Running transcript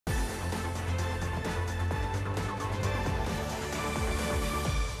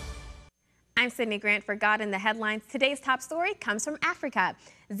I'm Sydney Grant for God in the Headlines. Today's top story comes from Africa.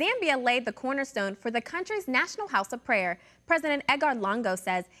 Zambia laid the cornerstone for the country's national house of prayer. President Edgar Lungu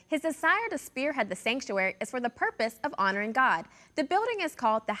says his desire to spearhead the sanctuary is for the purpose of honoring God. The building is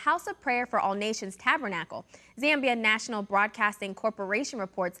called the House of Prayer for All Nations Tabernacle. Zambia National Broadcasting Corporation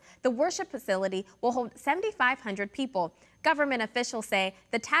reports the worship facility will hold 7,500 people. Government officials say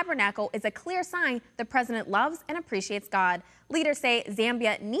the tabernacle is a clear sign the president loves and appreciates God. Leaders say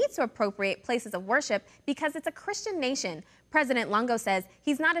Zambia needs to appropriate places of worship because it's a Christian nation. President Lungu says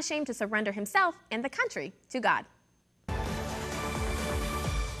he's not ashamed to surrender himself and the country to God.